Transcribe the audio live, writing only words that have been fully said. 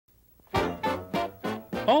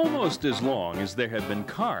Almost as long as there have been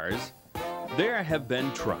cars, there have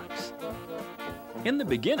been trucks. In the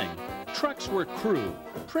beginning, trucks were crude,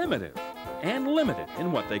 primitive, and limited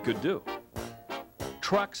in what they could do.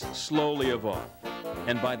 Trucks slowly evolved,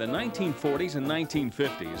 and by the 1940s and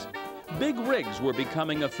 1950s, big rigs were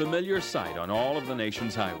becoming a familiar sight on all of the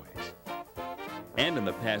nation's highways. And in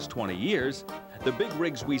the past 20 years, the big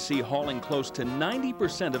rigs we see hauling close to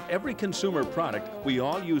 90% of every consumer product we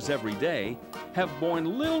all use every day have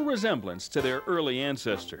borne little resemblance to their early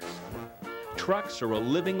ancestors. Trucks are a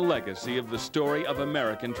living legacy of the story of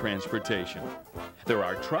American transportation. There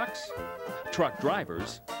are trucks, truck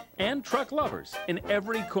drivers, and truck lovers in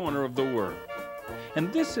every corner of the world.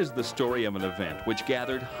 And this is the story of an event which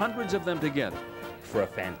gathered hundreds of them together for a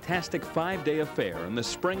fantastic 5-day affair in the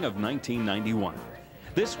spring of 1991.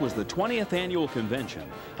 This was the 20th annual convention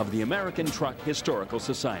of the American Truck Historical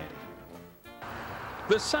Society.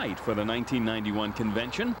 The site for the 1991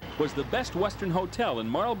 convention was the Best Western Hotel in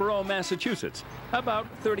Marlborough, Massachusetts, about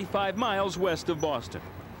 35 miles west of Boston.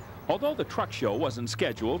 Although the truck show wasn't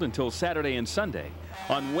scheduled until Saturday and Sunday,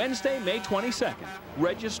 on Wednesday, May 22nd,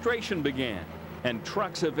 registration began, and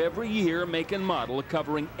trucks of every year, make, and model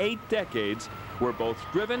covering 8 decades were both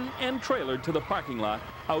driven and trailered to the parking lot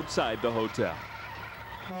outside the hotel.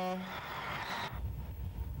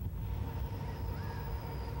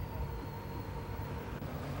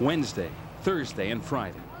 Wednesday, Thursday, and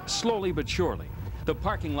Friday, slowly but surely, the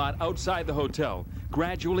parking lot outside the hotel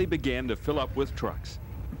gradually began to fill up with trucks.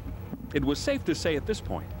 It was safe to say at this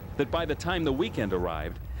point that by the time the weekend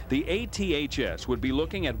arrived, the ATHS would be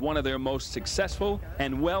looking at one of their most successful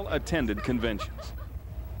and well-attended conventions.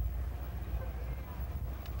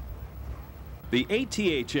 The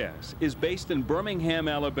ATHS is based in Birmingham,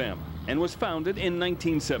 Alabama, and was founded in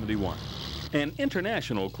 1971. An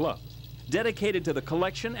international club dedicated to the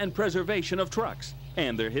collection and preservation of trucks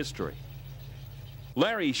and their history.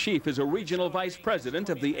 Larry Sheaf is a regional vice president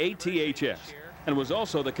of the ATHS and was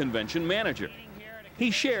also the convention manager. He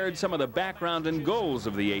shared some of the background and goals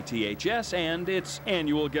of the ATHS and its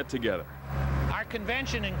annual get-together. Our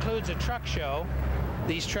convention includes a truck show.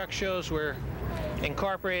 These truck shows were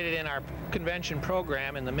incorporated in our convention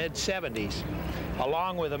program in the mid-70s,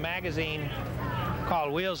 along with a magazine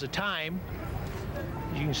called Wheels of Time.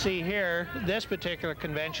 As you can see here, this particular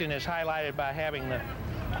convention is highlighted by having a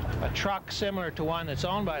truck similar to one that's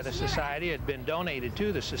owned by the Society. It had been donated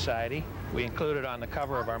to the Society. We include it on the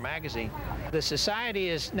cover of our magazine. The Society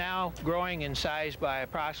is now growing in size by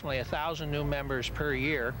approximately 1,000 new members per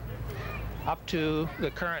year, up to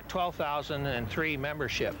the current 12,003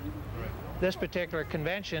 membership. This particular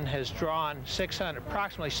convention has drawn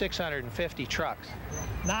approximately 650 trucks.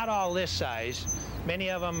 Not all this size. Many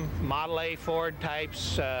of them Model A Ford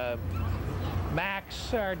types.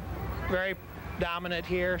 Macs are very dominant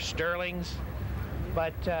here, Sterlings.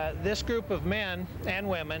 But this group of men and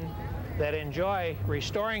women that enjoy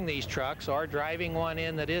restoring these trucks or driving one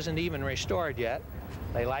in that isn't even restored yet,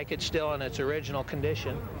 they like it still in its original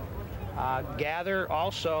condition, gather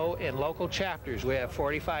also in local chapters. We have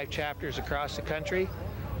 45 chapters across the country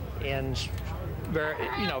in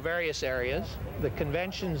various areas. The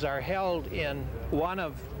conventions are held in one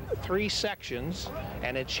of 3 sections,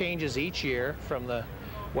 and it changes each year from the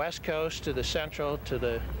West Coast to the Central to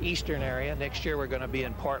the Eastern area. Next year we're going to be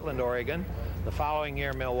in Portland, Oregon. The following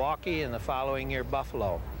year Milwaukee, and the following year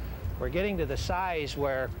Buffalo. We're getting to the size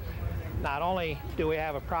where not only do we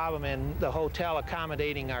have a problem in the hotel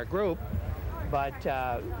accommodating our group, but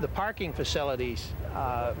the parking facilities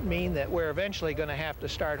mean that we're eventually going to have to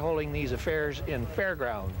start holding these affairs in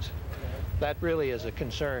fairgrounds. That really is a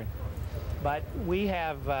concern. But we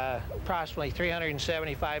have approximately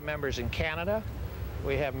 375 members in Canada.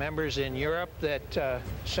 We have members in Europe that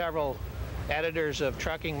several editors of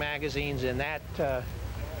trucking magazines in that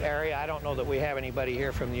area. I don't know that we have anybody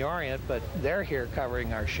here from the Orient, but they're here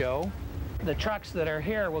covering our show. The trucks that are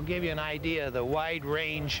here will give you an idea of the wide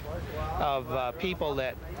range of people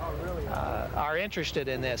that are interested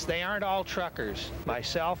in this. They aren't all truckers.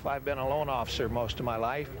 Myself, I've been a loan officer most of my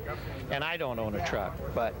life, and I don't own a truck.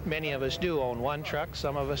 But many of us do own one truck.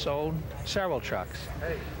 Some of us own several trucks.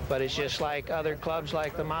 But it's just like other clubs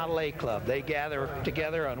like the Model A Club. They gather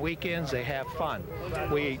together on weekends. They have fun.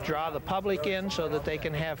 We draw the public in so that they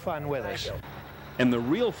can have fun with us. And the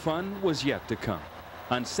real fun was yet to come.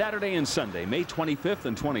 On Saturday and Sunday, May 25th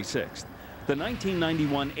and 26th, the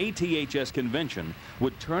 1991 ATHS convention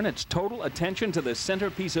would turn its total attention to the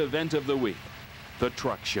centerpiece event of the week, the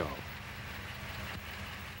truck show.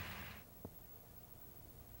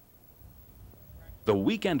 The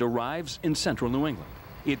weekend arrives in central New England.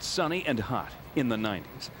 It's sunny and hot in the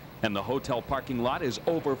 90s. and the hotel parking lot is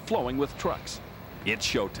overflowing with trucks. It's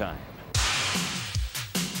showtime.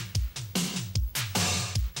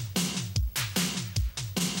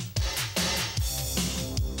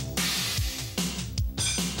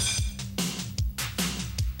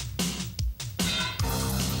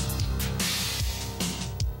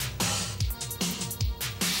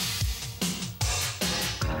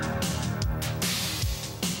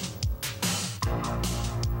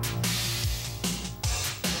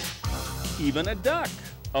 Even a duck,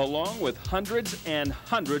 along with hundreds and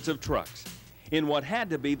hundreds of trucks, in what had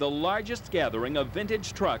to be the largest gathering of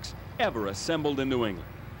vintage trucks ever assembled in New England.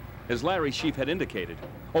 As Larry Sheaf had indicated,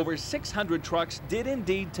 over 600 trucks did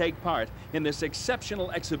indeed take part in this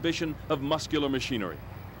exceptional exhibition of muscular machinery.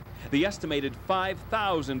 The estimated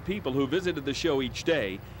 5,000 people who visited the show each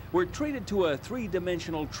day were treated to a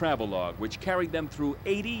three-dimensional travelogue which carried them through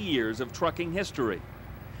 80 years of trucking history.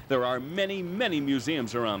 There are many, many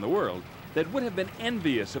museums around the world that would have been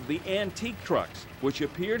envious of the antique trucks which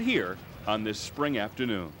appeared here on this spring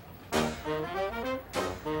afternoon.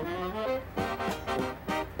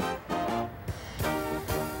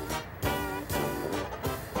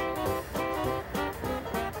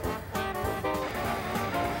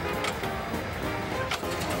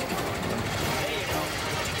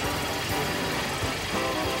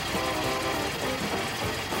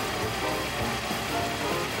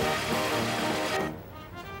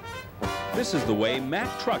 This is the way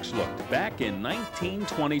Mack trucks looked back in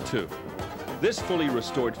 1922. This fully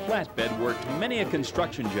restored flatbed worked many a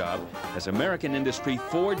construction job as American industry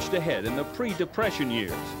forged ahead in the pre-Depression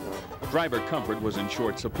years. Driver comfort was in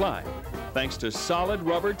short supply, thanks to solid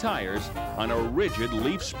rubber tires on a rigid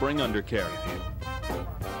leaf spring undercarriage.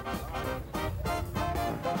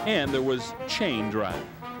 And there was chain drive.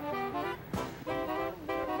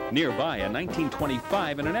 Nearby, a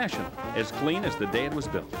 1925 International, as clean as the day it was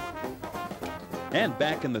built. And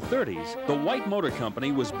back in the 30s, the White Motor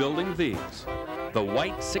Company was building these, the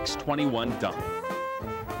White 621 dump.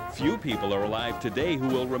 Few people are alive today who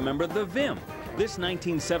will remember the Vim. This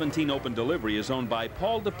 1917 open delivery is owned by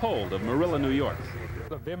Paul DePold of Marilla, New York.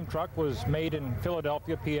 The Vim truck was made in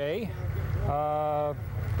Philadelphia, PA.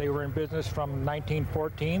 They were in business from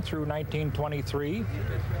 1914 through 1923.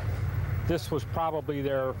 This was probably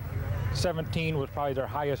their 17 was probably their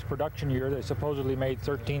highest production year. They supposedly made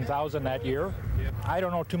 13,000 that year. I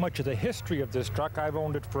don't know too much of the history of this truck. I've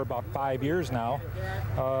owned it for about 5 years now.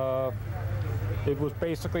 It was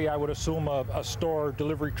basically, I would assume, a store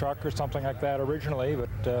delivery truck or something like that originally,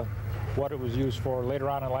 but what it was used for later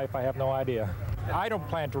on in life, I have no idea. I don't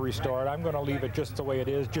plan to restore it. I'm going to leave it just the way it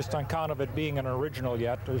is, just on account of it being an original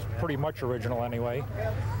yet. It's pretty much original anyway.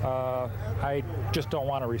 I just don't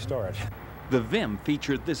want to restore it. The Vim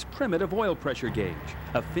featured this primitive oil pressure gauge,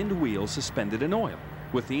 a finned wheel suspended in oil.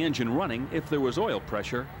 With the engine running, if there was oil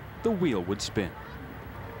pressure, the wheel would spin.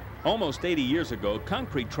 Almost 80 years ago,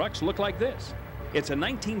 concrete trucks looked like this. It's a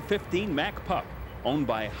 1915 Mack Pup, owned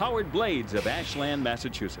by Howard Blades of Ashland,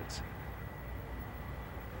 Massachusetts.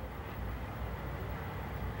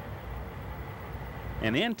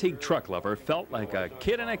 An antique truck lover felt like a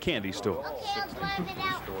kid in a candy store. Okay, I'll drive it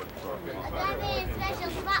out. That means special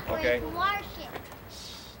spot where you can wash it.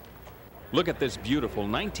 Look at this beautiful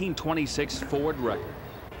 1926 Ford record.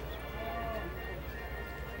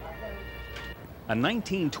 A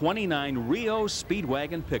 1929 Rio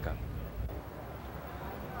Speedwagon pickup.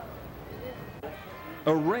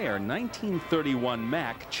 A rare 1931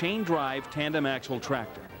 Mack chain drive tandem axle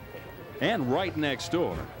tractor. And right next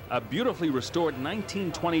door, a beautifully restored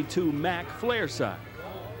 1922 Mack flare side.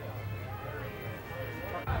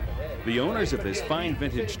 The owners of this fine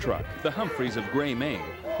vintage truck, the Humphreys of Gray, Maine,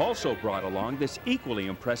 also brought along this equally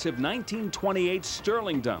impressive 1928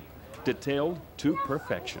 Sterling dump, detailed to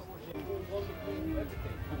perfection.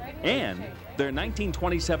 And their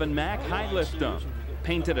 1927 Mack high lift dump,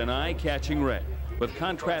 painted an eye-catching red, with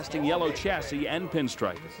contrasting yellow chassis and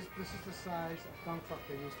pinstripe. This is the size of dump truck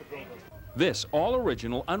they used to build it. This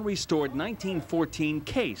all-original, unrestored 1914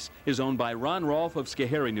 Case is owned by Ron Rolfe of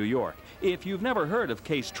Schoharie, New York. If you've never heard of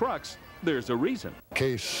Case trucks, there's a reason.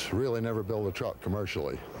 Case really never built a truck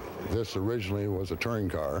commercially. This originally was a touring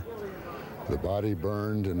car. The body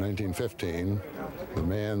burned in 1915. The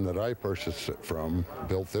man that I purchased it from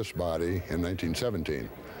built this body in 1917.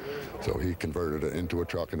 So he converted it into a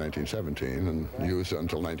truck in 1917 and used it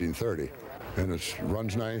until 1930. And it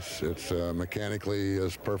runs nice. It's mechanically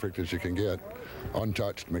as perfect as you can get,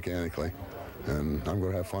 untouched mechanically. and I'm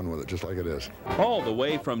going to have fun with it just like it is. All the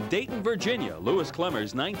way from Dayton, Virginia, Lewis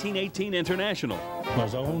Clemmer's 1918 International. It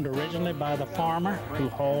was owned originally by the farmer who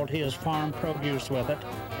hauled his farm produce with it.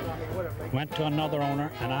 Went to another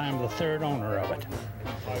owner, and I am the third owner of it.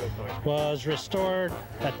 Was restored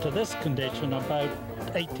to this condition about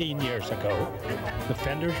 18 years ago. The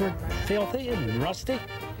fenders were filthy and rusty.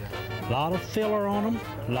 A lot of filler on them,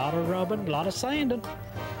 a lot of rubbing, a lot of sanding.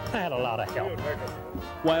 I had a lot of help.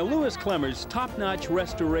 While Lewis Clemmer's top-notch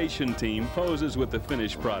restoration team poses with the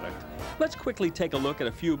finished product, let's quickly take a look at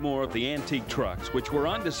a few more of the antique trucks which were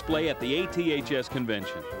on display at the ATHS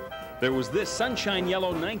convention. There was this sunshine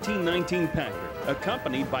yellow 1919 Packard,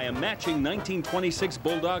 accompanied by a matching 1926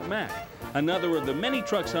 Bulldog Mac, another of the many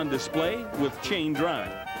trucks on display with chain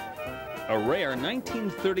drive. A rare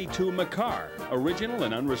 1932 Macar, original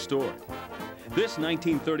and unrestored. This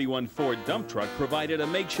 1931 Ford dump truck provided a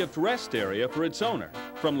makeshift rest area for its owner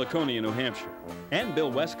from Laconia, New Hampshire. And Bill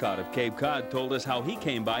Westcott of Cape Cod told us how he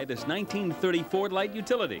came by this 1930 Ford light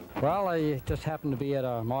utility. Well, I just happened to be at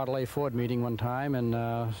a Model A Ford meeting one time, and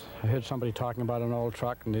I heard somebody talking about an old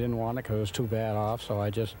truck, and they didn't want it because it was too bad off, so I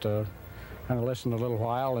just kind of listened a little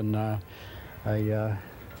while, and I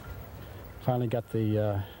finally got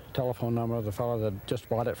the telephone number of the fellow that just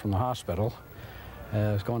bought it from the hospital.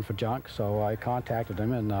 I was going for junk, so I contacted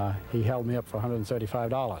him, and he held me up for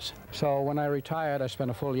 $135. So when I retired, I spent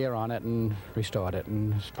a full year on it and restored it,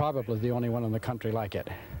 and it's probably the only one in the country like it.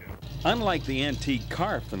 Unlike the antique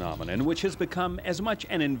car phenomenon, which has become as much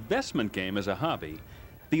an investment game as a hobby,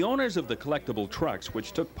 the owners of the collectible trucks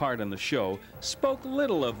which took part in the show spoke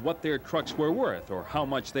little of what their trucks were worth or how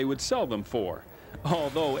much they would sell them for.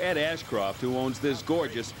 Although Ed Ashcroft, who owns this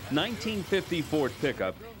gorgeous 1950 Ford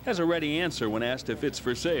pickup, has a ready answer when asked if it's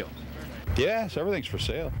for sale. Yes, everything's for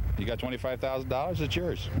sale. You got $25,000, it's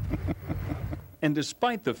yours. And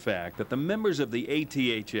despite the fact that the members of the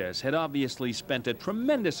ATHS had obviously spent a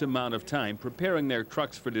tremendous amount of time preparing their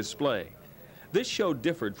trucks for display, this show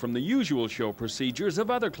differed from the usual show procedures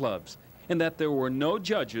of other clubs in that there were no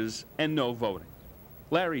judges and no voting.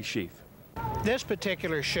 Larry Sheaf. This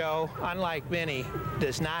particular show, unlike many,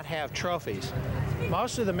 does not have trophies.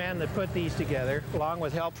 Most of the men that put these together, along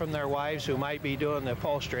with help from their wives who might be doing the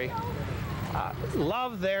upholstery,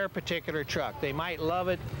 love their particular truck. They might love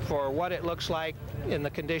it for what it looks like in the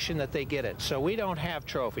condition that they get it. So we don't have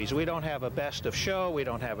trophies. We don't have a best of show. We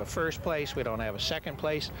don't have a first place. We don't have a second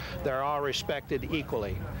place. They're all respected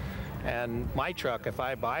equally. And my truck, if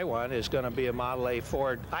I buy one, is going to be a Model A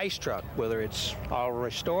Ford ice truck, whether it's all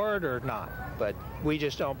restored or not. But we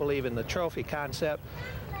just don't believe in the trophy concept.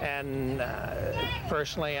 And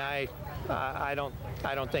personally, I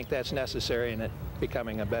don't think that's necessary in it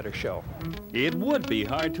becoming a better show. It would be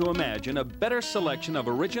hard to imagine a better selection of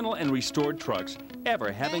original and restored trucks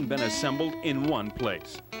ever having been assembled in one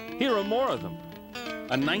place. Here are more of them.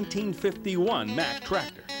 A 1951 Mack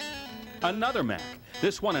tractor. Another Mack,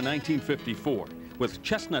 this one a 1954, with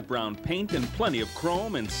chestnut brown paint and plenty of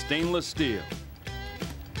chrome and stainless steel.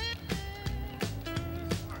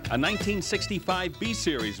 A 1965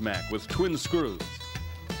 B-Series Mack with twin screws.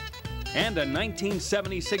 And a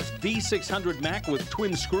 1976 V600 Mack with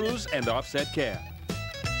twin screws and offset cab.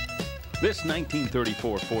 This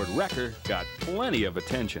 1934 Ford Wrecker got plenty of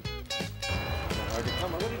attention.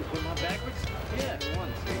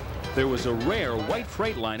 There was a rare white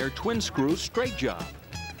Freightliner twin screw straight job.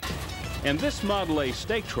 And this Model A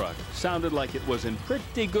stake truck sounded like it was in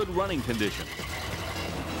pretty good running condition.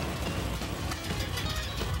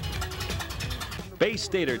 Bay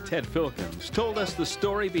Stater Ted Filkins told us the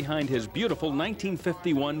story behind his beautiful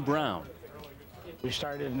 1951 Brown. We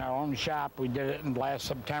started in our own shop. We did it in last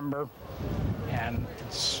September, and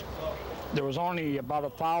there was only about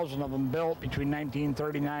 1,000 of them built between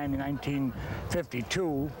 1939 and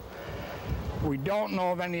 1952. We don't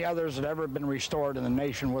know of any others that have ever been restored in the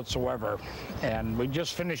nation whatsoever, and we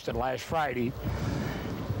just finished it last Friday.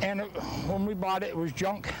 And when we bought it, it was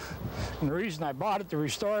junk. And the reason I bought it to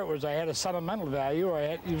restore it was I had a sentimental value.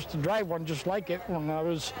 I used to drive one just like it when I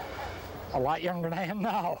was a lot younger than I am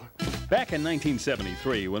now. Back in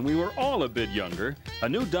 1973, when we were all a bit younger, a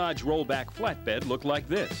new Dodge rollback flatbed looked like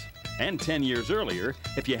this. And 10 years earlier,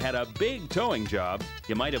 if you had a big towing job,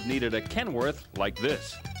 you might have needed a Kenworth like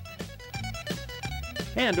this.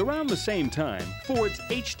 And around the same time, Ford's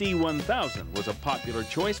HD 1000 was a popular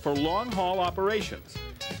choice for long-haul operations.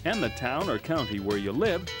 And the town or county where you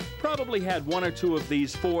lived probably had one or two of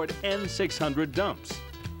these Ford N600 dumps.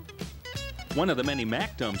 One of the many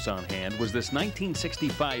Mack dumps on hand was this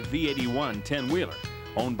 1965 V81 10-wheeler,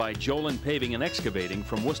 owned by Jolin Paving and Excavating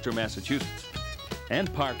from Worcester, Massachusetts.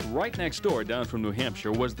 And parked right next door down from New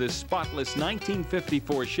Hampshire was this spotless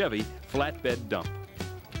 1954 Chevy flatbed dump.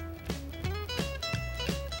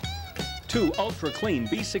 Two ultra-clean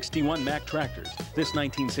B61 Mack tractors, this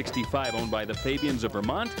 1965 owned by the Fabians of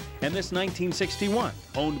Vermont, and this 1961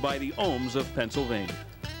 owned by the Ohms of Pennsylvania.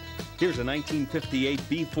 Here's a 1958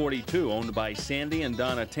 B42 owned by Sandy and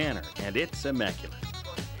Donna Tanner, and it's immaculate.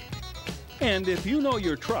 And if you know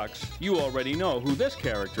your trucks, you already know who this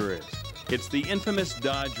character is. It's the infamous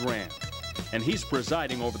Dodge Ram, and he's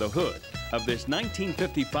presiding over the hood of this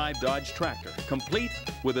 1955 Dodge tractor, complete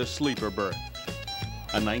with a sleeper berth.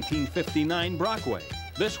 A 1959 Brockway,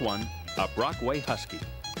 this one a Brockway Husky.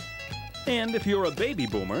 And if you're a baby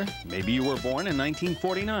boomer, maybe you were born in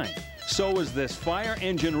 1949, so is this fire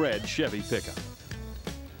engine red Chevy pickup.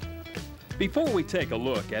 Before we take a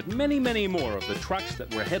look at many, many more of the trucks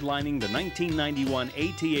that were headlining the 1991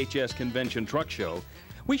 ATHS Convention Truck Show,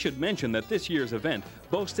 we should mention that this year's event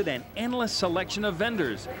boasted an endless selection of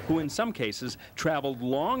vendors who in some cases traveled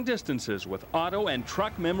long distances with auto and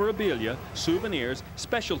truck memorabilia, souvenirs,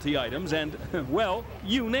 specialty items, and, well,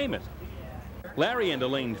 you name it. Larry and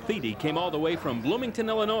Elaine Feedy came all the way from Bloomington,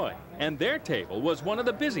 Illinois, and their table was one of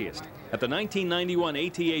the busiest at the 1991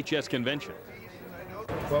 ATHS Convention.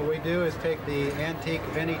 What we do is take the antique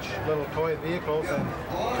vintage little toy vehicles and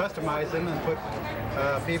customize them and put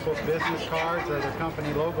people's business cards or their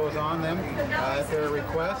company logos on them at their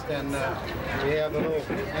request, and we have the little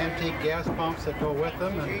antique gas pumps that go with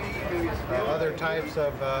them and other types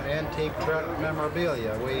of antique truck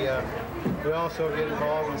memorabilia. We also get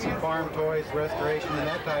involved in some farm toys, restoration, and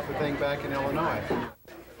that type of thing back in Illinois.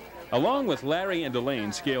 Along with Larry and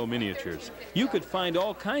Elaine scale miniatures, you could find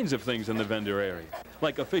all kinds of things in the vendor area,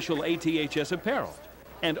 like official ATHS apparel,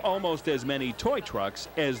 and almost as many toy trucks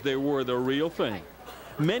as there were the real thing.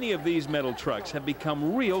 Many of these metal trucks have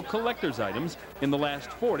become real collector's items in the last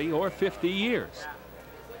 40 or 50 years.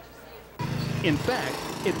 In fact,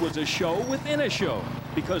 it was a show within a show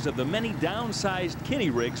because of the many downsized kiddie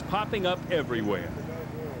rigs popping up everywhere.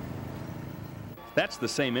 That's the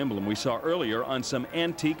same emblem we saw earlier on some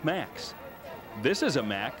antique Macks. This is a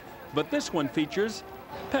Mack, but this one features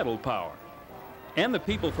pedal power. And the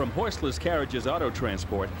people from Horseless Carriages Auto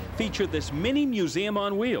Transport featured this mini museum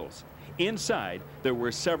on wheels. Inside, there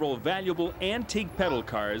were several valuable antique pedal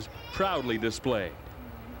cars proudly displayed.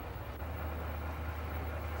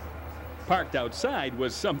 Parked outside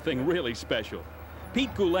was something really special.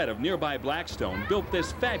 Pete Goulet of nearby Blackstone built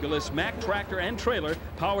this fabulous Mack tractor and trailer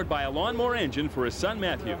powered by a lawnmower engine for his son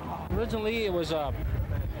Matthew. Originally it was a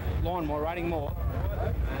lawnmower, riding mower,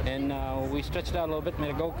 and we stretched it out a little bit,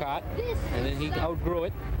 made a go-kart, and then he outgrew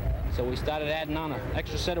it, so we started adding on an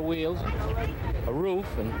extra set of wheels, a roof,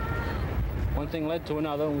 and one thing led to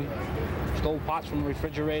another. We stole parts from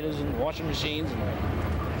refrigerators and washing machines, and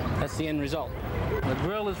that's the end result. The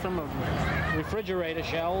grill is from a refrigerator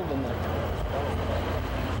shelf, and the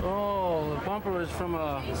bumper is from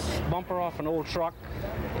a bumper off an old truck,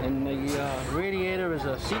 and the radiator is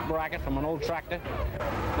a seat bracket from an old tractor.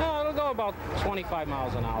 No, it'll go about 25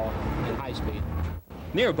 miles an hour in high speed.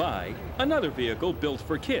 Nearby, another vehicle built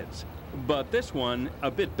for kids, but this one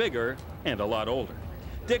a bit bigger and a lot older.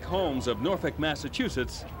 Dick Holmes of Norfolk,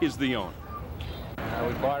 Massachusetts is the owner.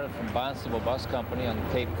 We bought it from Barnstable Bus Company on the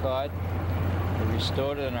Cape Cod. We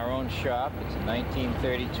restored it in our own shop. It's a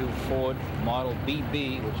 1932 Ford Model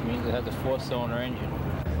BB, which means it has a 4-cylinder engine.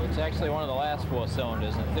 It's actually one of the last 4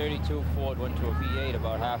 cylinders, and the 32 Ford went to a V8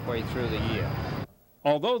 about halfway through the year.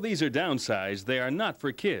 Although these are downsized, they are not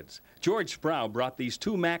for kids. George Sproul brought these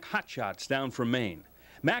 2 Mack Hotshots down from Maine.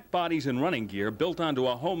 Mack bodies and running gear built onto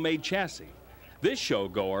a homemade chassis. This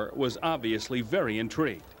showgoer was obviously very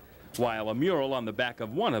intrigued, while a mural on the back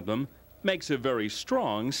of one of them makes a very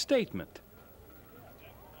strong statement.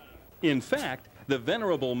 In fact, the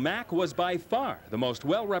venerable Mack was by far the most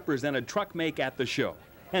well-represented truck make at the show,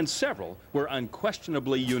 and several were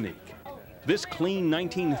unquestionably unique. This clean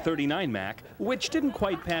 1939 Mack, which didn't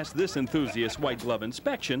quite pass this enthusiast's white glove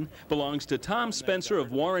inspection, belongs to Tom Spencer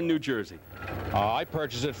of Warren, New Jersey. I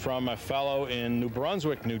purchased it from a fellow in New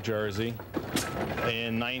Brunswick, New Jersey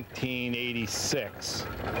in 1986.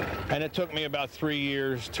 And it took me about 3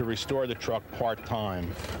 years to restore the truck part-time.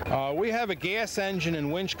 We have a gas engine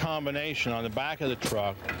and winch combination on the back of the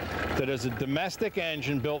truck that is a domestic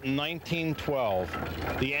engine built in 1912.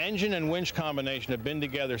 The engine and winch combination have been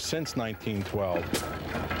together since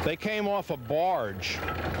 1912. They came off a barge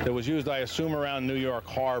that was used, I assume, around New York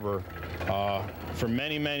Harbor for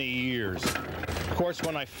many, many years. Of course,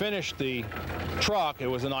 when I finished the truck, it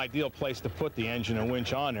was an ideal place to put the engine and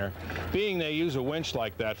winch on there. Being they use a winch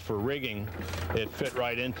like that for rigging, it fit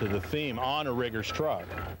right into the theme on a rigger's truck.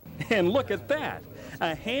 And look at that,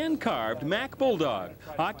 a hand-carved Mack Bulldog,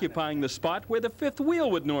 occupying the spot where the fifth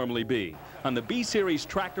wheel would normally be, on the B-Series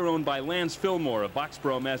tractor owned by Lance Fillmore of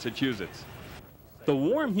Marlborough, Massachusetts. The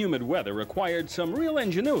warm, humid weather required some real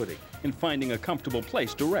ingenuity in finding a comfortable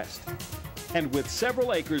place to rest. And with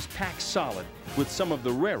several acres packed solid with some of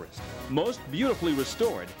the rarest, most beautifully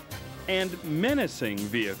restored, and menacing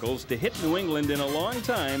vehicles to hit New England in a long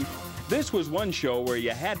time, this was one show where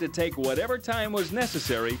you had to take whatever time was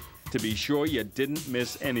necessary to be sure you didn't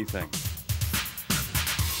miss anything.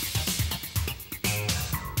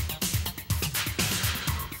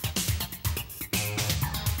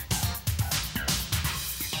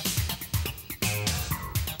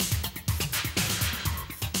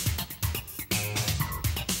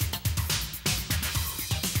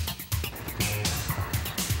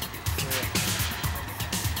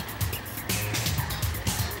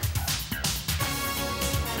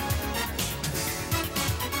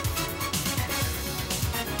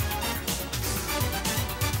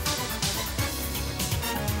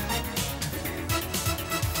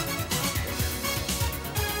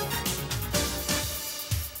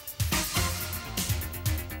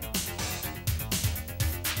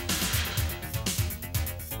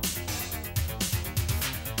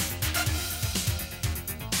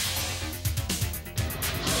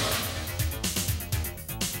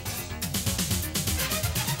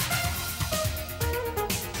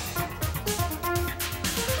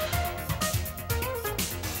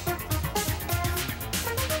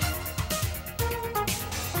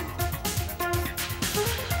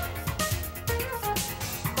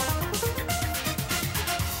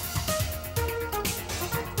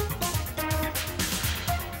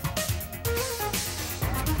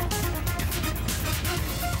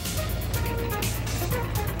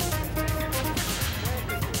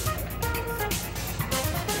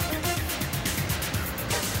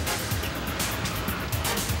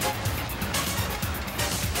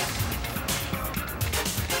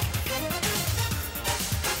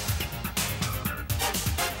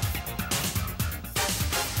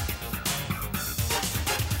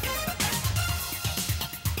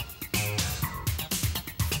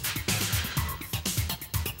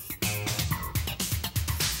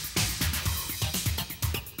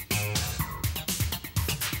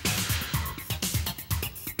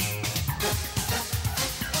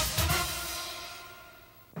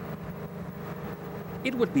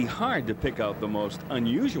 It would be hard to pick out the most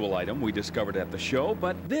unusual item we discovered at the show,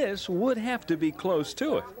 but this would have to be close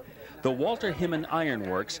to it. The Walter Himman Iron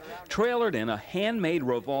Works trailered in a handmade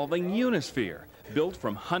revolving unisphere built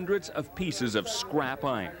from hundreds of pieces of scrap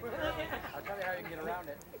iron.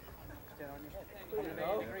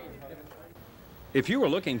 If you were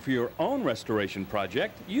looking for your own restoration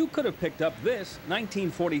project, you could have picked up this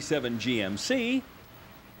 1947 GMC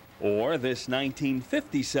or this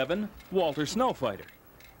 1957 Walter Snowfighter.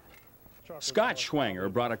 Scott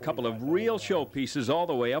Schwanger brought a couple of real showpieces all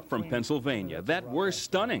the way up from Pennsylvania that were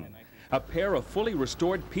stunning. A pair of fully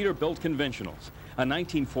restored Peterbilt conventionals, a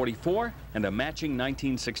 1944 and a matching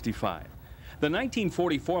 1965. The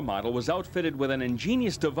 1944 model was outfitted with an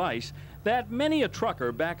ingenious device that many a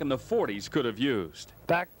trucker back in the 40s could have used.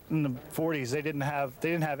 Back in the 40s, they didn't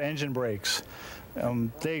have engine brakes.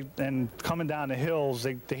 And coming down the hills,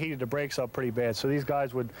 they heated the brakes up pretty bad. So these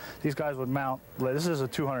guys would mount. This is a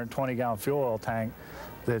 220-gallon fuel oil tank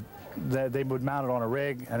that they would mount it on a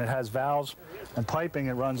rig, and it has valves and piping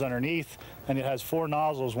that runs underneath, and it has 4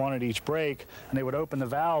 nozzles, one at each brake, and they would open the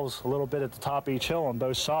valves a little bit at the top of each hill on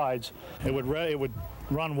both sides. It would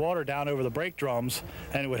run water down over the brake drums,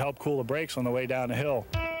 and it would help cool the brakes on the way down the hill.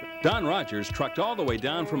 Don Rogers trucked all the way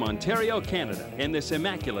down from Ontario, Canada in this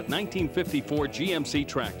immaculate 1954 GMC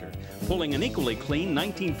tractor, pulling an equally clean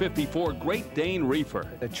 1954 Great Dane reefer.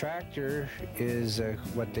 The tractor is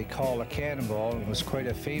what they call a cannonball. It was quite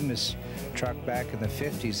a famous truck back in the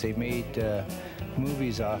 50s. They made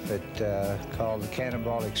movies off it called the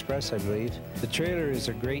Cannonball Express, I believe. The trailer is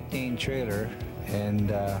a Great Dane trailer,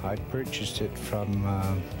 and I purchased it from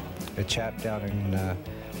a chap down in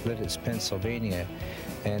Lititz, Pennsylvania.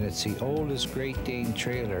 And it's the oldest Great Dane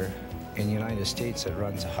trailer in the United States that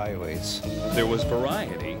runs the highways. There was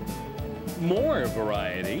variety, more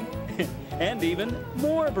variety, and even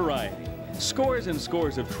more variety. Scores and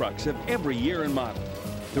scores of trucks of every year and model.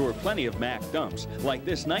 There were plenty of Mack dumps, like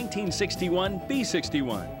this 1961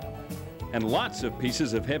 B61. And lots of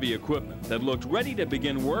pieces of heavy equipment that looked ready to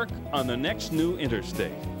begin work on the next new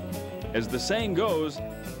interstate. As the saying goes,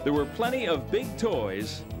 there were plenty of big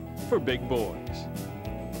toys for big boys.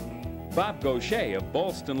 Bob Gaucher of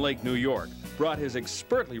Ballston Lake, New York, brought his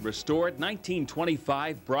expertly restored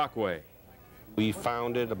 1925 Brockway. We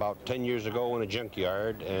found it about 10 years ago in a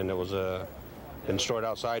junkyard, and it was been stored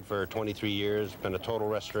outside for 23 years, been a total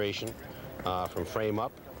restoration from frame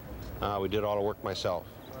up. We did all the work myself.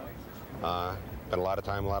 Been a lot of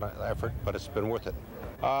time, a lot of effort, but it's been worth it.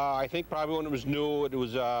 I think probably when it was new, it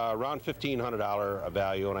was around $1,500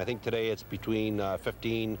 value, and I think today it's between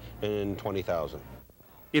 $15,000 and $20,000.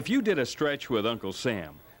 If you did a stretch with Uncle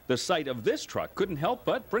Sam, the sight of this truck couldn't help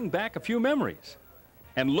but bring back a few memories.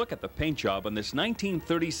 And look at the paint job on this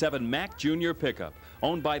 1937 Mack Jr. pickup,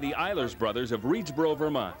 owned by the Eilers brothers of Reedsboro,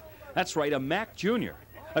 Vermont. That's right, a Mack Jr.,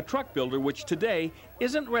 a truck builder which today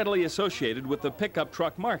isn't readily associated with the pickup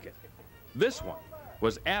truck market. This one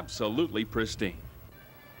was absolutely pristine.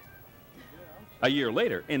 A year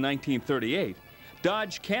later, in 1938,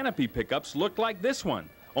 Dodge Canopy pickups looked like this one,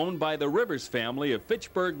 owned by the Rivers family of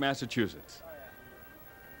Fitchburg, Massachusetts.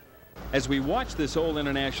 As we watched this old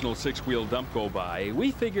International six-wheel dump go by, we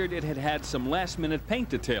figured it had had some last-minute paint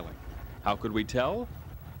detailing. How could we tell?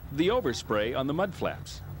 The overspray on the mud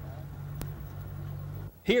flaps.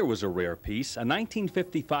 Here was a rare piece, a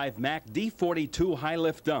 1955 Mack D42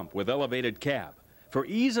 high-lift dump with elevated cab. For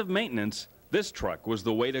ease of maintenance, this truck was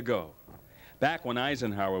the way to go. Back when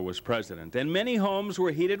Eisenhower was president and many homes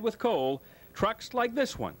were heated with coal, trucks like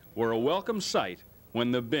this one were a welcome sight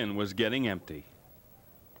when the bin was getting empty.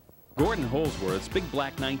 Gordon Holsworth's big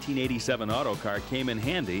black 1987 auto car came in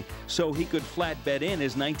handy so he could flatbed in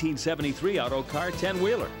his 1973 auto car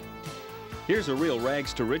 10-wheeler. Here's a real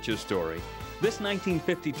rags to riches story. This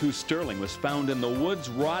 1952 Sterling was found in the woods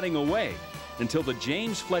rotting away until the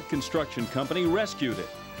James Flett Construction Company rescued it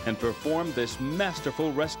and performed this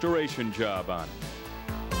masterful restoration job on it.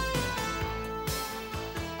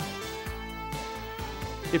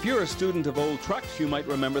 If you're a student of old trucks, you might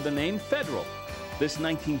remember the name Federal. This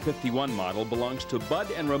 1951 model belongs to Bud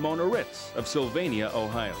and Ramona Ritz of Sylvania,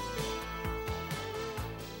 Ohio.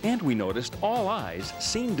 And we noticed all eyes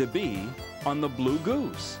seemed to be on the Blue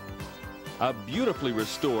Goose, a beautifully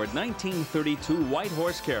restored 1932 white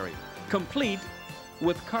horse carrier, complete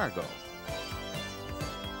with cargo.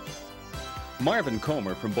 Marvin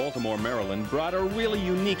Comer from Baltimore, Maryland, brought a really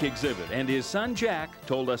unique exhibit, and his son Jack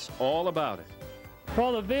told us all about it.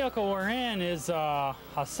 Well, the vehicle we're in is a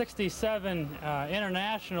 67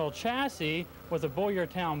 International chassis with a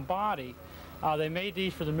Boyertown body. They made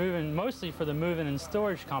these for the moving, mostly for the moving and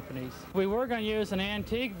storage companies. We were going to use an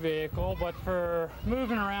antique vehicle, but for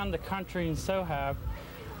moving around the country and so have,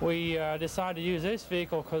 we decided to use this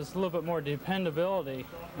vehicle because it's a little bit more dependability.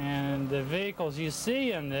 And the vehicles you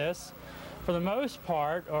see in this, for the most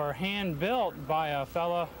part, are hand-built by a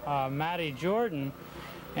fella, Matty Jordan,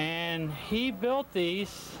 and he built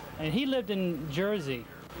these, and he lived in Jersey.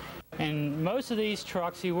 And most of these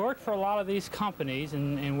trucks, he worked for a lot of these companies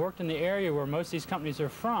and worked in the area where most of these companies are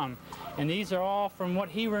from. And these are all from what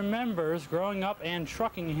he remembers growing up and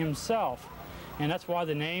trucking himself. And that's why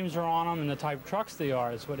the names are on them and the type of trucks they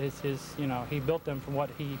are. Is what he built them from what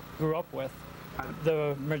he grew up with.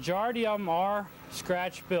 The majority of them are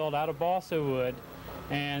scratch built out of balsa wood,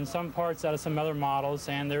 and some parts out of some other models.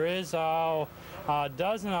 And there is a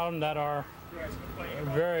dozen of them that are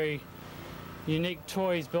very unique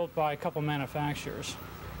toys built by a couple manufacturers.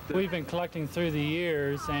 We've been collecting through the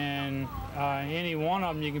years, and any one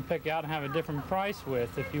of them you can pick out and have a different price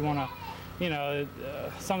with. If you want to,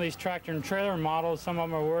 some of these tractor and trailer models, some of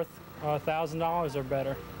them are worth $1,000 or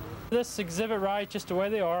better. This exhibit right just the way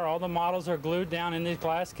they are. All the models are glued down in these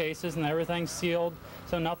glass cases and everything's sealed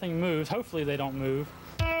so nothing moves. Hopefully they don't move.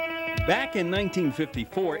 Back in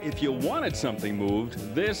 1954, if you wanted something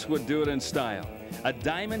moved, this would do it in style. A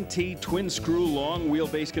Diamond T twin-screw long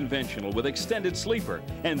wheelbase conventional with extended sleeper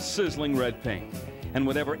and sizzling red paint. And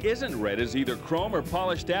whatever isn't red is either chrome or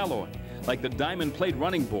polished alloy, like the diamond plate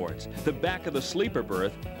running boards, the back of the sleeper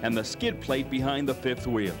berth, and the skid plate behind the fifth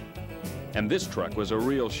wheel. And this truck was a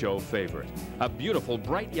real show favorite, a beautiful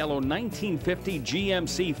bright yellow 1950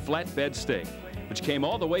 GMC flatbed stake, which came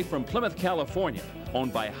all the way from Plymouth, California,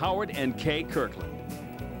 owned by Howard and Kay Kirkland.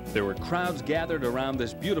 There were crowds gathered around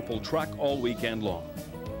this beautiful truck all weekend long.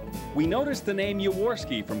 We noticed the name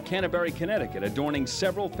Jaworski from Canterbury, Connecticut, adorning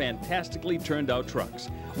several fantastically turned out trucks.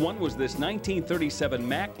 One was this 1937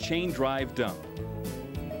 Mack chain drive dump.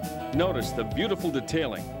 Notice the beautiful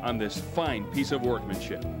detailing on this fine piece of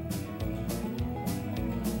workmanship.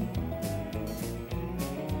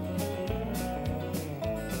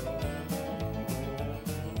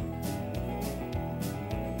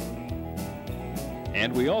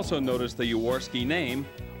 And we also noticed the Jaworski name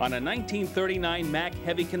on a 1939 Mack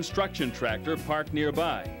heavy construction tractor parked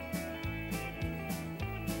nearby.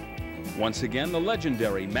 Once again, the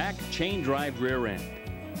legendary Mack chain drive rear end.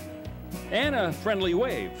 And a friendly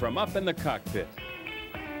wave from up in the cockpit.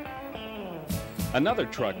 Another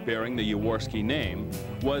truck bearing the Jaworski name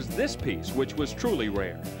was this piece, which was truly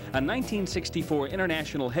rare. A 1964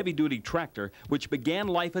 International heavy-duty tractor which began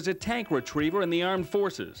life as a tank retriever in the armed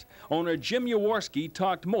forces. Owner Jim Jaworski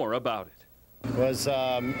talked more about it. It was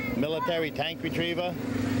a military tank retriever.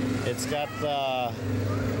 It's got the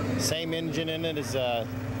same engine in it as a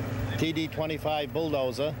TD-25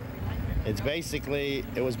 bulldozer.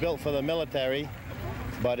 It was built for the military,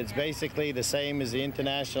 but it's basically the same as the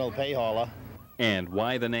International pay hauler. And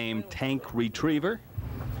why the name Tank Retriever?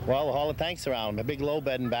 Well, we haul the tanks around, a big low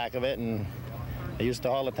bed in back of it, and I used to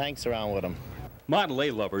haul the tanks around with them. Model A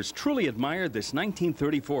lovers truly admired this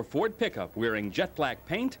 1934 Ford pickup wearing jet black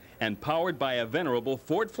paint and powered by a venerable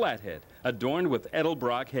Ford flathead adorned with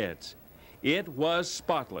Edelbrock heads. It was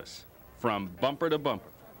spotless from bumper to bumper.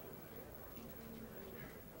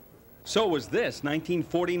 So was this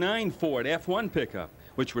 1949 Ford F1 pickup,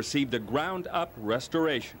 which received a ground-up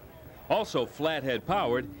restoration. Also flathead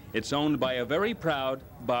powered, it's owned by a very proud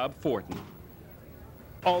Bob Fortin.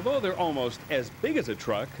 Although they're almost as big as a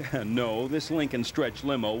truck, no, this Lincoln Stretch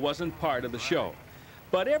limo wasn't part of the show.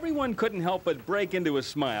 But everyone couldn't help but break into a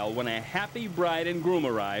smile when a happy bride and groom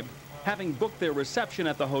arrived, having booked their reception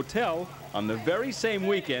at the hotel on the very same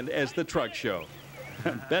weekend as the truck show.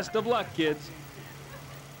 Best of luck, kids.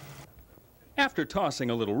 After tossing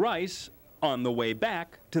a little rice, on the way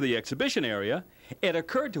back to the exhibition area, it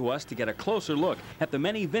occurred to us to get a closer look at the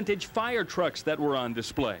many vintage fire trucks that were on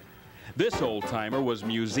display. This old-timer was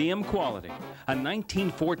museum quality, a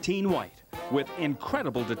 1914 white, with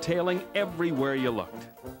incredible detailing everywhere you looked.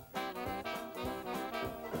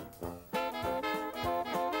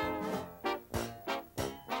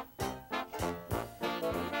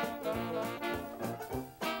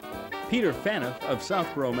 Peter Faniff of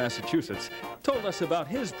Southborough, Massachusetts, told us about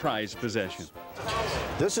his prized possession.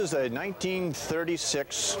 This is a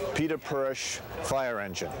 1936 Peter Persh fire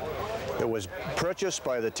engine. It was purchased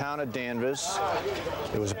by the town of Danvers.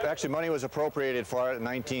 Actually, money was appropriated for it in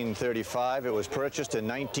 1935. It was purchased in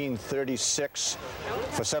 1936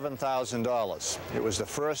 for $7,000. It was the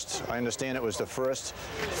first, I understand it was the first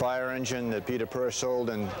fire engine that Peter Persh sold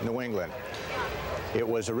in New England. It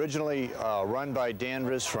was originally run by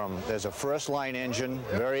Danvers as a first-line engine,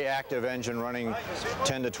 very active engine running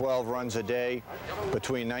 10 to 12 runs a day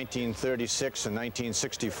between 1936 and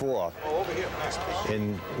 1964.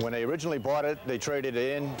 And when they originally bought it, they traded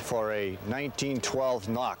it in for a 1912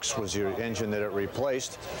 Knox was the engine that it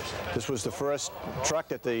replaced. This was the first truck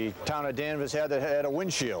that the town of Danvers had that had a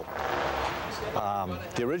windshield.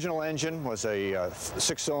 The original engine was a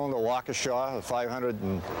six-cylinder Waukesha, a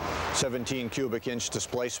 517 cubic inch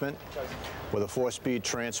displacement with a 4-speed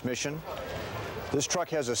transmission. This truck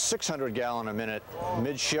has a 600-gallon-a-minute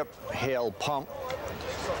midship Hale pump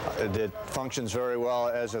that functions very well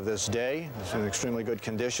as of this day. It's in extremely good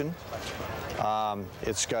condition.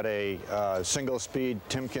 It's got a single-speed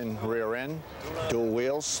Timken rear end, dual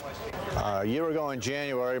wheels. A year ago in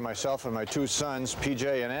January, myself and my two sons,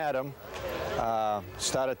 PJ and Adam,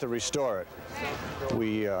 started to restore it.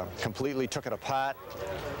 We completely took it apart,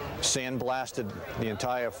 sandblasted the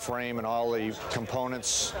entire frame and all the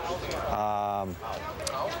components,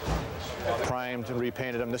 primed and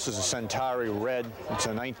repainted them. This is a Centauri red. It's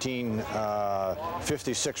a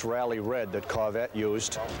 1956 Rally red that Corvette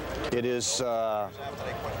used. It is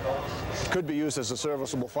could be used as a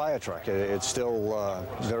serviceable fire truck. It's still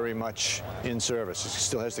very much in service. It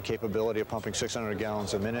still has the capability of pumping 600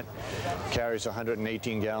 gallons a minute, carries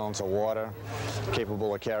 118 gallons of water,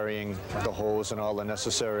 capable of carrying the hose and all the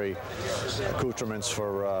necessary accoutrements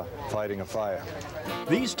for fighting a fire.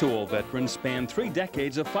 These two old veterans spanned 3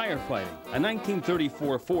 decades of firefighting, a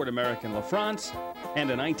 1934 Ford American LaFrance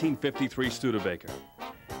and a 1953 Studebaker.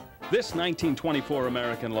 This 1924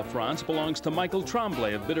 American LaFrance belongs to Michael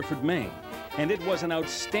Tremblay of Biddeford, Maine, and it was an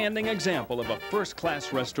outstanding example of a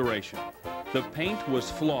first-class restoration. The paint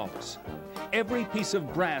was flawless. Every piece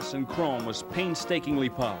of brass and chrome was painstakingly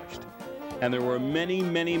polished. And there were many,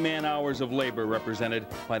 many man-hours of labor represented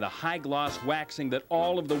by the high-gloss waxing that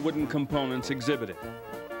all of the wooden components exhibited.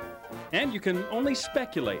 And you can only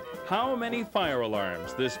speculate how many fire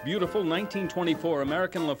alarms this beautiful 1924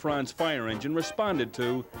 American LaFrance fire engine responded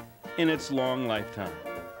to in its long lifetime.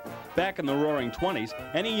 Back in the roaring 20s,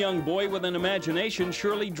 any young boy with an imagination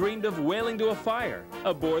surely dreamed of whaling to a fire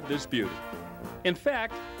aboard this beauty. In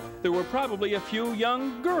fact, there were probably a few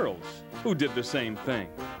young girls who did the same thing.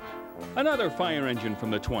 Another fire engine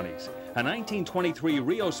from the 20s, a 1923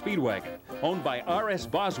 Rio Speedwagon owned by R.S.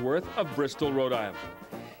 Bosworth of Bristol, Rhode Island.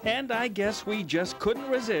 And I guess we just couldn't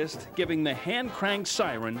resist giving the hand-crank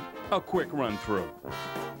siren a quick run-through.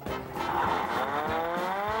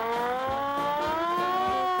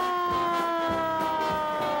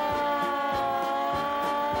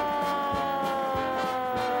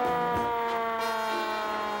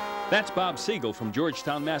 That's Bob Siegel from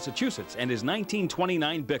Georgetown, Massachusetts, and his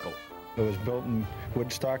 1929 Bickle. It was built in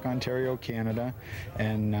Woodstock, Ontario, Canada,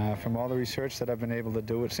 and from all the research that I've been able to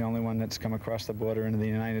do, it's the only one that's come across the border into the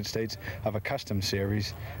United States of a custom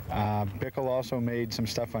series. Bickle also made some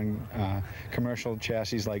stuff on commercial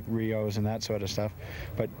chassis like Rios and that sort of stuff,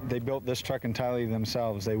 but they built this truck entirely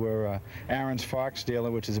themselves. They were Aaron's Fox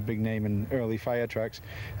dealer, which is a big name in early fire trucks,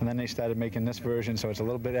 and then they started making this version, so it's a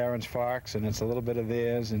little bit Aaron's Fox and it's a little bit of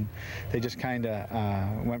theirs, and they just kind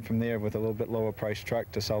of went from there with a little bit lower price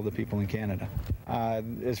truck to sell to people in Canada.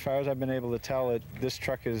 As far as I've been able to tell, this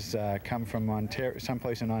truck has come from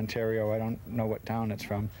someplace in Ontario. I don't know what town it's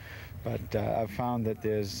from, but I've found that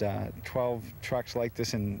there's 12 trucks like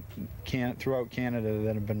this throughout Canada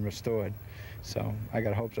that have been restored. So I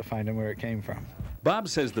got hopes of finding where it came from. Bob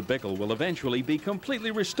says the Bickle will eventually be completely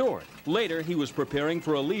restored. Later, he was preparing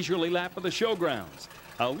for a leisurely lap of the showgrounds.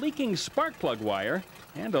 A leaking spark plug wire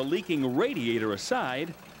and a leaking radiator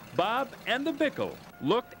aside, Bob and the Bickle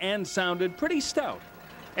looked and sounded pretty stout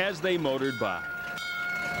as they motored by.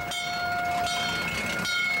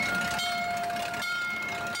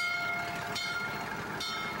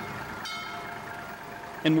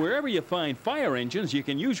 And wherever you find fire engines, you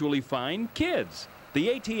can usually find kids. The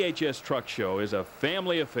ATHS Truck Show is a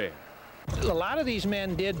family affair. A lot of these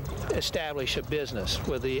men did establish a business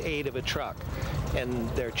with the aid of a truck, and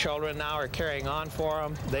their children now are carrying on for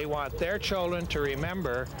them. They want their children to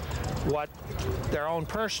remember what their own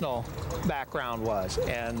personal background was,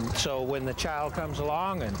 and so when the child comes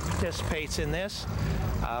along and participates in this,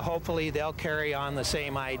 hopefully they'll carry on the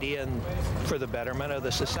same idea for the betterment of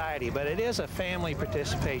the society. But it is a family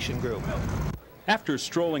participation group. After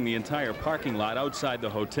strolling the entire parking lot outside the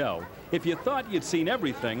hotel, if you thought you'd seen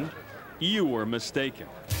everything, you were mistaken.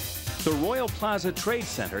 The Royal Plaza Trade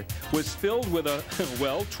Center was filled with a,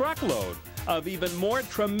 well, truckload of even more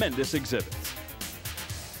tremendous exhibits.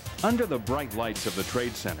 Under the bright lights of the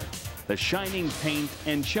Trade Center, the shining paint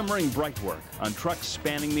and shimmering brightwork on trucks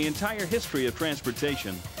spanning the entire history of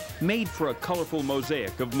transportation made for a colorful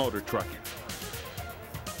mosaic of motor trucking.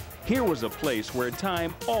 Here was a place where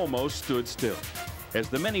time almost stood still, as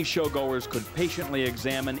the many showgoers could patiently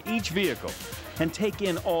examine each vehicle and take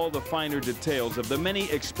in all the finer details of the many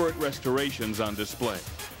expert restorations on display.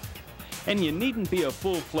 And you needn't be a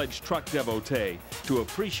full-fledged truck devotee to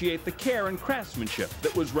appreciate the care and craftsmanship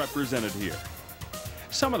that was represented here.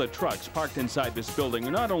 Some of the trucks parked inside this building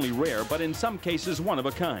are not only rare, but in some cases one of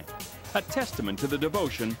a kind, a testament to the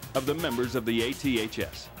devotion of the members of the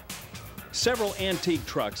ATHS. Several antique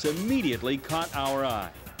trucks immediately caught our eye,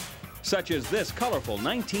 such as this colorful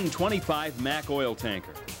 1925 Mack oil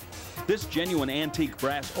tanker. This genuine antique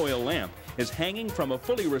brass oil lamp is hanging from a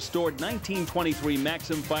fully restored 1923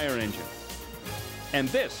 Maxim fire engine. And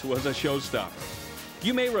this was a showstopper.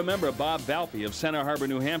 You may remember Bob Valpy of Center Harbor,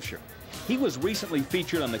 New Hampshire. He was recently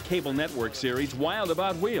featured on the cable network series Wild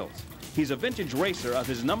About Wheels. He's a vintage racer of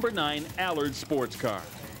his number 9 Allard sports car.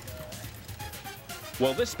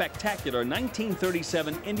 Well, this spectacular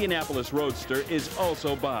 1937 Indianapolis Roadster is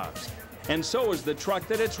also Bob's. And so is the truck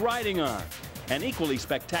that it's riding on, an equally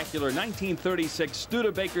spectacular 1936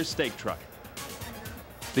 Studebaker stake truck.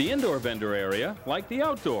 The indoor vendor area, like the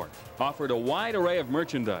outdoor, offered a wide array of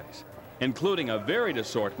merchandise, including a varied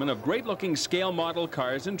assortment of great-looking scale model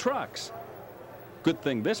cars and trucks. Good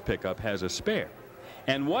thing this pickup has a spare.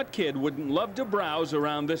 And what kid wouldn't love to browse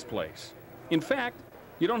around this place? In fact,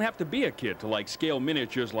 you don't have to be a kid to like scale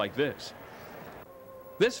miniatures like this.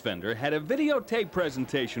 This vendor had a videotape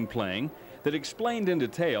presentation playing that explained in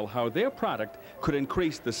detail how their product could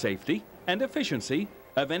increase the safety and efficiency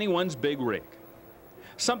of anyone's big rig.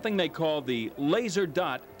 Something they called the laser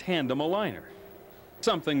dot tandem aligner.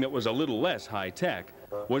 Something that was a little less high-tech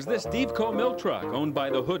was this Devco milk truck owned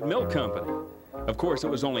by the Hood Milk Company. Of course, it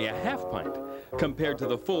was only a half pint compared to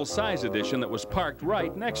the full-size edition that was parked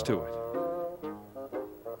right next to it.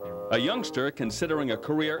 A youngster considering a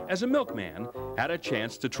career as a milkman had a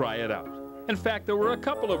chance to try it out. In fact, there were a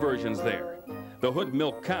couple of versions there. The Hood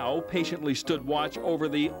Milk Cow patiently stood watch over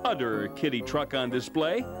the udder kitty truck on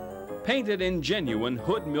display, painted in genuine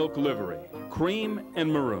Hood Milk livery, cream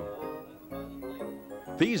and maroon.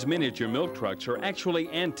 These miniature milk trucks are actually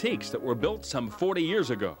antiques that were built some 40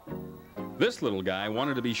 years ago. This little guy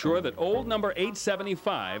wanted to be sure that old number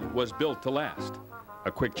 875 was built to last.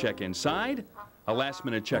 A quick check inside, a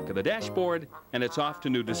last-minute check of the dashboard, and it's off to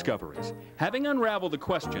new discoveries. Having unraveled the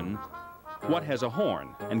question, what has a horn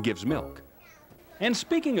and gives milk? And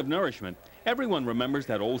speaking of nourishment, everyone remembers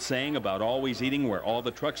that old saying about always eating where all the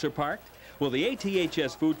trucks are parked? Well, the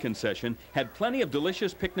ATHS food concession had plenty of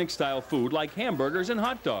delicious picnic-style food like hamburgers and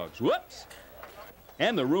hot dogs. Whoops!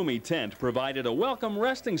 And the roomy tent provided a welcome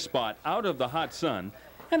resting spot out of the hot sun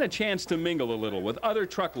and a chance to mingle a little with other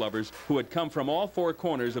truck lovers who had come from all four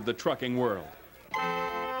corners of the trucking world.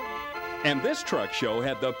 And this truck show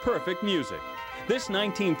had the perfect music. This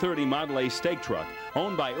 1930 Model A stake truck,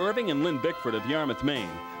 owned by Irving and Lynn Bickford of Yarmouth, Maine,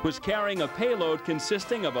 was carrying a payload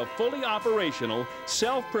consisting of a fully operational,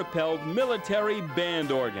 self-propelled military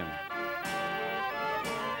band organ.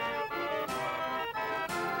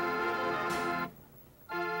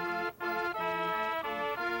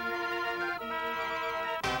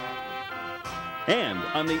 And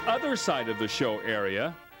on the other side of the show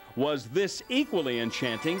area was this equally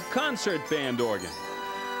enchanting concert band organ.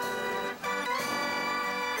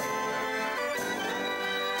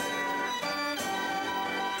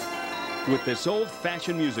 With this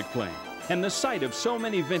old-fashioned music playing and the sight of so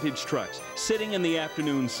many vintage trucks sitting in the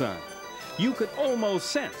afternoon sun, you could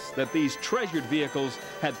almost sense that these treasured vehicles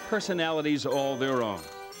had personalities all their own,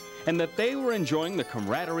 and that they were enjoying the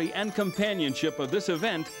camaraderie and companionship of this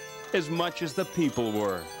event as much as the people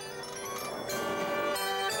were.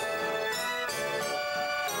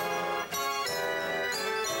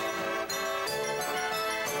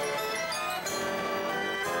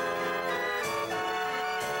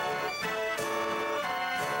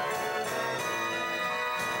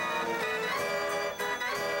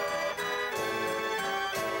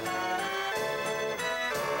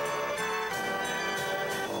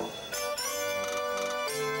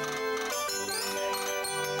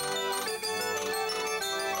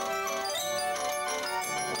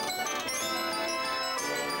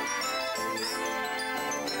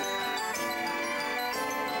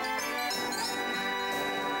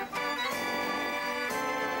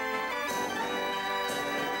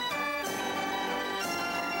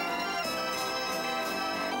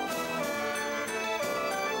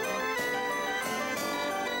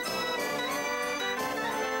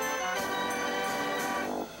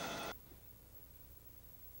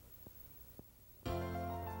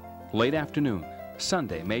 Late afternoon,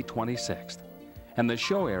 Sunday, May 26th, and the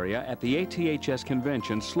show area at the ATHS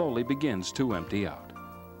convention slowly begins to empty out.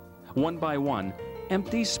 One by one,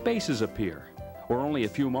 empty spaces appear, where only a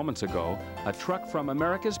few moments ago, a truck from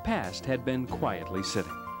America's past had been quietly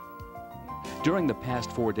sitting. During the past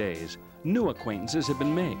 4 days, new acquaintances have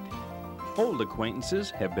been made. Old acquaintances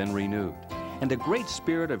have been renewed, and a great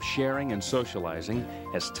spirit of sharing and socializing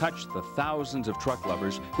has touched the thousands of truck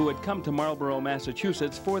lovers who had come to Marlborough,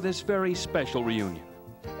 Massachusetts for this very special reunion.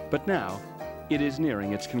 But now, it is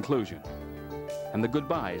nearing its conclusion, and the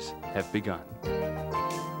goodbyes have begun.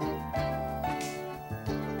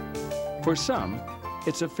 For some,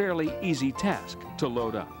 it's a fairly easy task to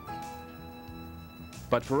load up.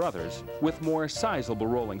 But for others, with more sizable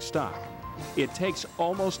rolling stock, it takes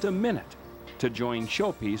almost a minute to join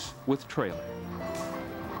showpiece with trailer.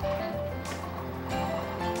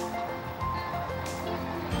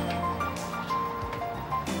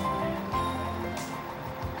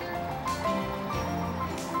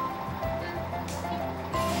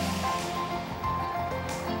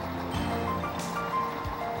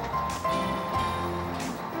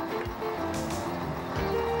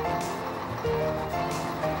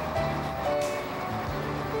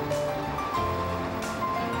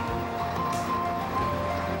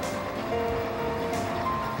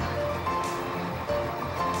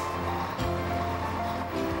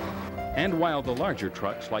 And while the larger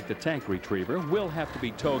trucks, like the tank retriever, will have to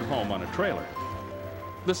be towed home on a trailer,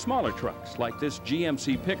 the smaller trucks, like this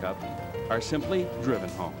GMC pickup, are simply driven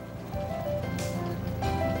home.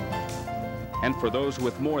 And for those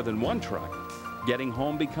with more than one truck, getting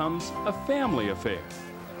home becomes a family affair.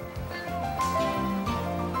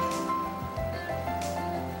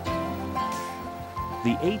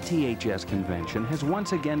 The ATHS convention has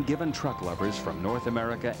once again given truck lovers from North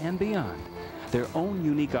America and beyond their own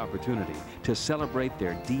unique opportunity to celebrate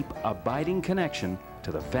their deep, abiding connection to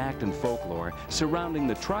the fact and folklore surrounding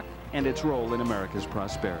the truck and its role in America's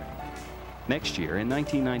prosperity. Next year, in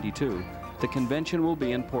 1992, the convention will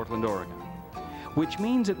be in Portland, Oregon, which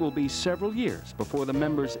means it will be several years before the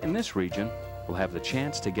members in this region will have the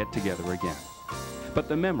chance to get together again. But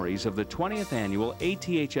the memories of the 20th annual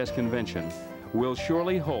ATHS convention will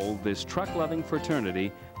surely hold this truck-loving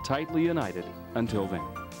fraternity tightly united until then.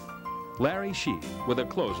 Larry Sheep with a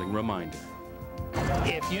closing reminder.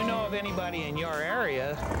 If you know of anybody in your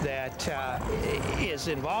area that is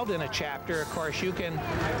involved in a chapter, of course, you can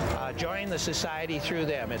join the society through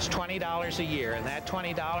them. It's $20 a year, and that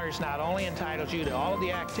 $20 not only entitles you to all of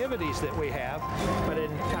the activities that we have, but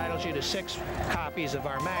it entitles you to 6 copies of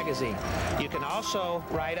our magazine. You can also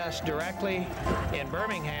write us directly in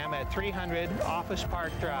Birmingham at 300 Office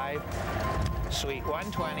Park Drive, Suite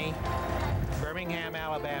 120, Birmingham,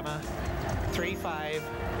 Alabama,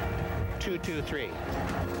 35223.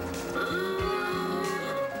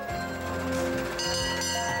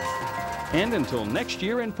 And until next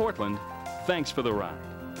year in Portland, thanks for the ride.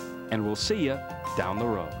 And we'll see you down the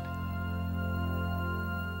road.